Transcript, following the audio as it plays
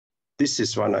this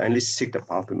is one, at least seek the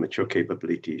path to mature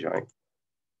capabilities, right?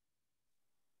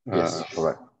 Yes,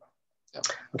 correct. Yeah.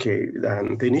 Okay,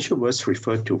 the initial words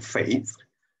refer to faith.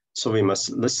 So we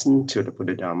must listen to the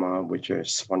Buddha Dharma, which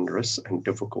is wondrous and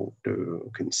difficult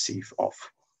to conceive of.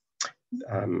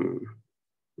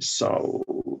 So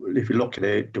if you look at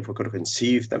it, difficult to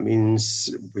conceive, that means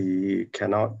we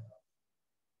cannot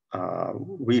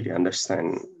really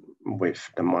understand with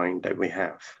the mind that we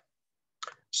have.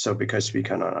 So because we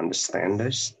cannot understand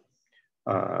this,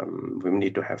 we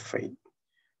need to have faith.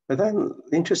 But then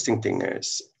the interesting thing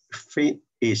is, faith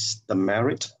is the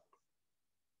merit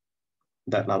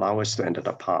that allows us to enter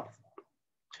the path.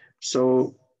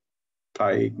 So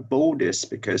I bold this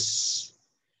because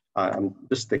I'm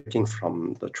just taking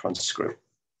from the transcript.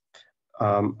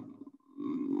 The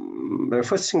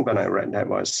first thing when I read that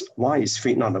was, why is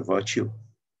faith not a virtue?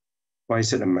 Why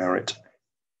is it a merit?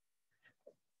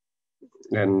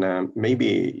 And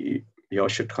maybe you all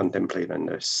should contemplate on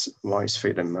this. Why is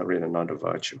faith a merit and not a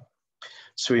virtue?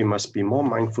 So we must be more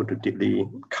mindful to deeply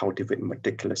cultivate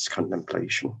meticulous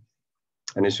contemplation.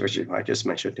 And especially, I just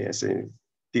mentioned it as a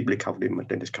deeply cultivate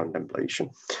meticulous contemplation.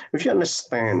 If you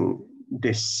understand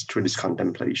this through this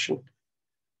contemplation,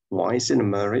 why is it a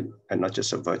merit and not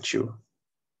just a virtue?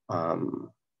 And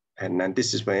then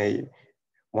this is where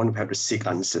one have to seek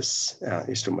answers,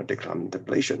 is through meticulous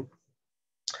contemplation.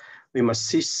 We must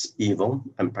cease evil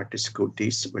and practice good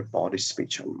deeds with body,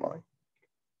 speech, and mind.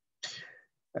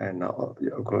 And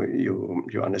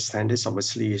you understand this,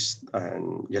 obviously.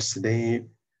 And yesterday,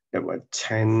 there were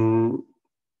 10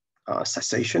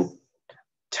 cessation,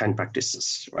 10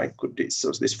 practices, right? Good deeds.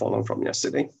 So this following from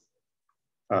yesterday.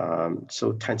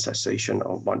 So 10 cessation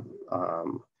of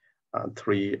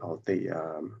 3 of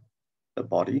the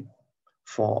body,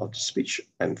 4 of the speech,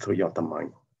 and 3 of the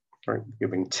mind. Right,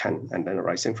 giving 10, and then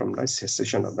arising from that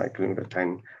cessation of that, including the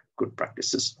 10 good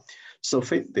practices. So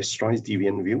faith destroys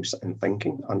deviant views and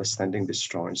thinking. Understanding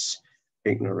destroys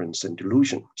ignorance and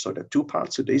delusion. So there are 2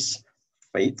 parts to this: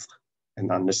 faith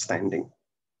and understanding.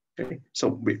 Okay, so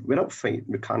without faith,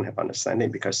 we can't have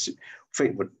understanding, because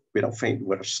without faith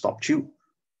would have stopped you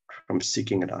from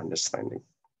seeking an understanding.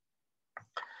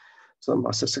 So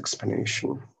Master's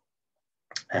explanation.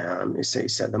 It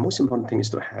says that the most important thing is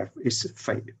to have is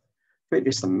faith. Faith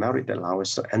is the merit that allows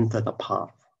us to enter the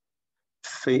path.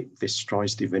 Faith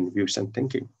destroys deviant views and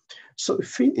thinking. So if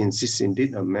faith is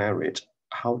indeed a merit,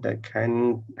 how that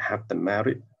can have the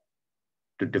merit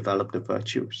to develop the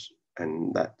virtues?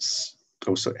 And that's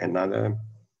also another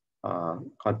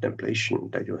contemplation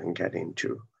that you can get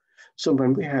into. So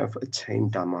when we have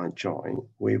attained Dhamma joy,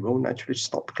 we will naturally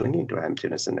stop clinging to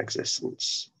emptiness and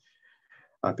existence.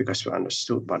 Because we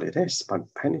understood what it is, but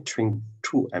penetrating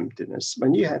true emptiness.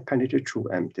 When you have penetrated true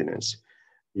emptiness,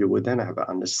 you will then have to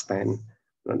understand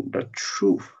the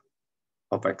truth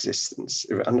of existence.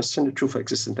 If you understand the truth of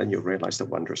existence, then you realize the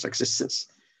wondrous existence.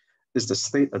 It's the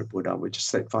state of the Buddha, which is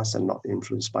steadfast and not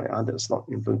influenced by others, not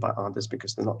influenced by others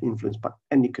because they're not influenced by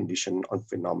any condition or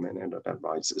phenomenon that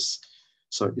arises.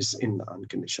 So it's in the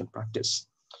unconditioned practice.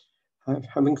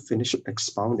 Having finished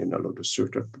expounding the Lotus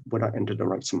Sutra, Buddha entered the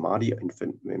right samadhi,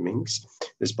 infinite meanings,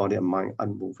 his body and mind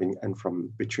unmoving, and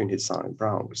from between his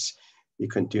eyebrows, he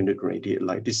continued to radiate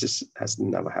light. This has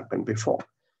never happened before.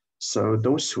 So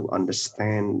those who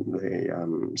understand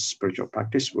the spiritual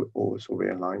practice will also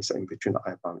realize that in between the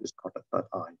eyebrows is called the third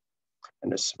eye.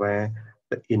 And that's where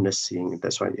the inner seeing,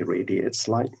 that's why it radiates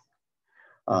light.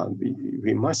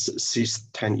 We must cease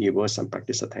 10 evils and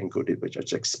practice the 10 good deeds, which I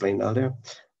just explained earlier.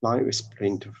 Life is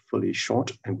painfully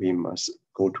short, and we must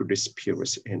go through this period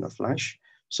in the flesh.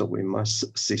 So we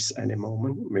must cease any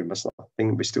moment. We must not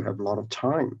think we still have a lot of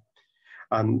time.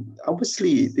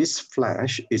 Obviously, this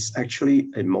flash is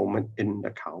actually a moment in the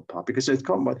Kalpa, because it's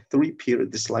got about 3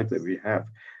 periods. This life that we have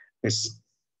is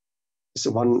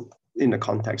one in the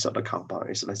context of the Kalpa,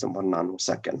 is less than 1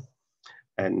 nanosecond.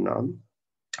 And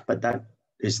but that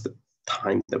is the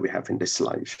time that we have in this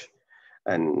life.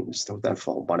 And so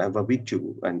therefore, whatever we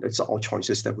do, and it's all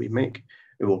choices that we make,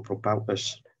 it will propel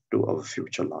us to our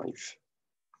future life.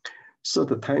 So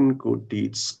the 10 good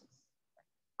deeds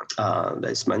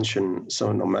that's mentioned,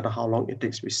 so no matter how long it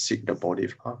takes, we seek the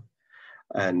Bodhisattva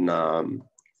and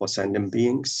for sentient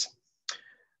beings.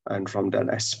 And from that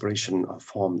aspiration of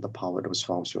form, the power of those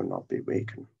forms will not be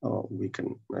awakened or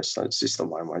weakened, as Sister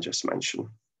Wai just mentioned.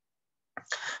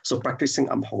 So practicing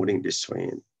upholding this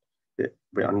way,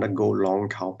 we undergo long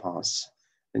kalpas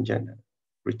and yet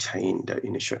retain the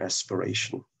initial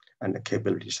aspiration, and the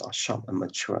capabilities are sharp and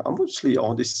mature. Obviously,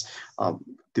 all these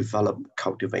developed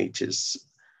cultivators,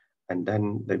 and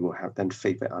then they will have then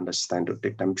faith and understand to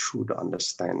take them through to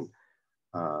understand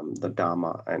the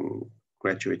Dharma and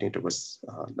graduating towards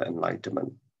the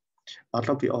enlightenment.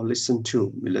 After we listen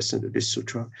to this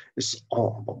sutra, it's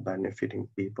all about benefiting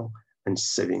people and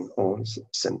saving all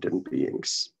sentient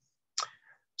beings.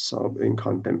 So in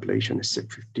contemplation, it's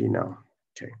 6:50 now.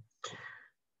 Okay.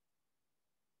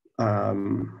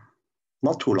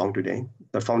 Not too long today.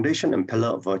 The foundation and pillar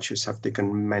of virtues have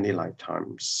taken many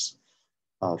lifetimes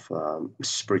of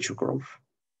spiritual growth.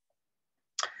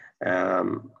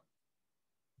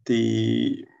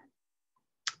 The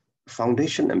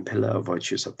foundation and pillar of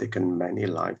virtues have taken many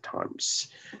lifetimes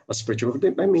of spiritual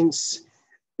growth. That means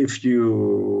if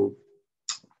you,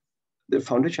 the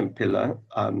foundation pillar,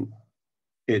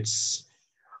 it's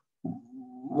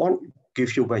what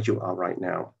gives you where you are right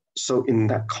now. So in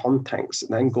that context,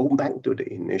 then go back to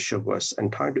the initial verse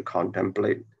and try to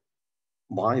contemplate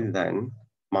why then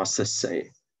Master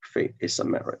say faith is a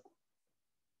merit.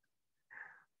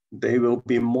 There will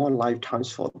be more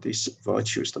lifetimes for these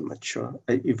virtues to mature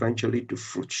and eventually to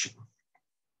fruition.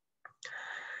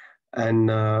 And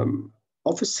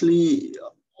obviously,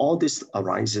 all this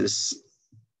arises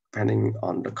depending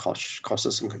on the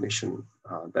causes and conditions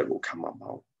that will come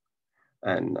about.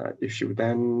 And if you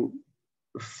then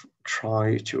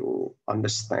try to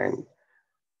understand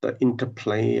the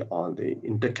interplay or the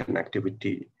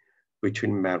interconnectivity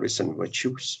between merits and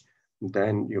virtues,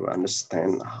 then you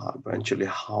understand eventually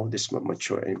how this will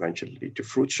mature and eventually lead to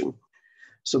fruition.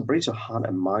 So brace your heart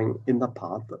and mind in the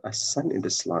path, ascend in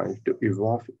this life to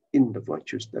evolve in the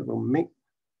virtues that will make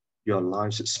your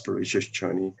life's spiritual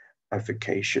journey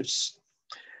efficacious.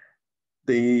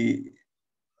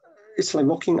 It's like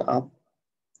walking up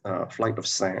a flight of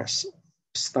stairs,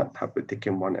 step have to take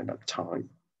one at a time.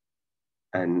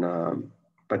 And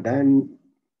but then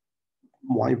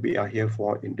why we are here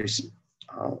for in this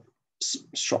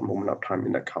short moment of time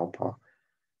in the Kalpa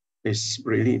is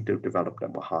really to develop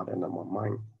our heart and our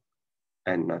mind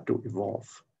and to evolve.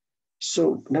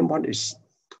 So then what is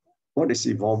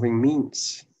evolving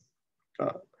means?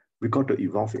 We got to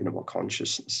evolve in our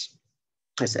consciousness.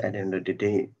 As at the end of the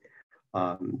day,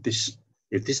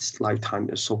 if this lifetime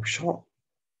is so short,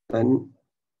 then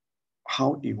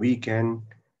how do we can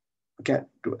get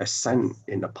to ascend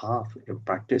in the path in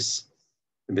practice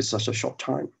with such a short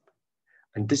time?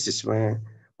 And this is where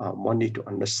one need to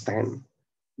understand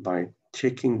by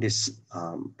taking this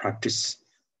practice,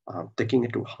 taking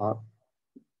it to heart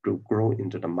to grow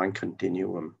into the mind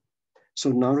continuum.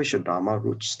 So nourish your Dharma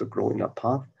roots to grow in a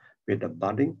path with the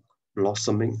budding,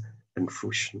 blossoming, and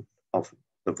fruition of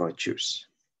the virtues.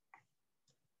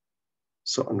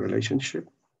 So on relationship,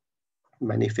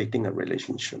 manifesting a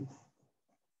relationship.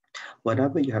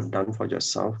 Whatever you have done for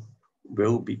yourself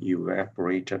will be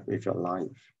evaporated with your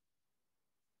life.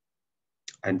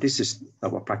 And this is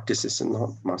our practice, is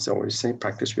not, Master always say,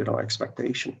 practice without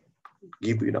expectation,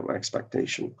 give without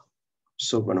expectation.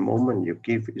 So when the moment you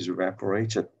give is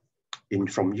evaporated in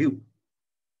from you,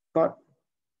 but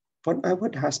whatever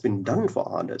has been done for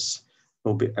others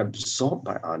will be absorbed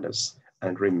by others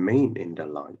and remain in their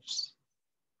lives.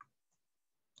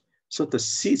 So the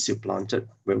seeds you planted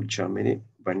will germinate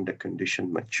when the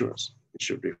condition matures, which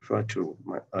should refer to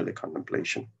my early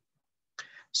contemplation.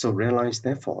 So realize,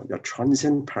 therefore, your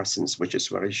transient presence, which is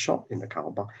very short in the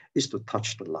Kalpa, is to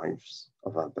touch the lives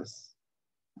of others.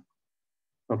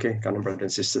 Okay, kind of brothers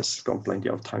and sisters, got plenty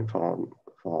of time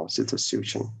for Sister Tzu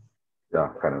Ching. Yeah,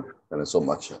 kind of so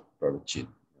much, BrotherChin.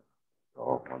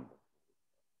 On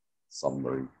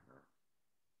summary.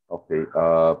 Okay,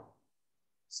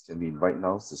 can we invite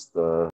now Sister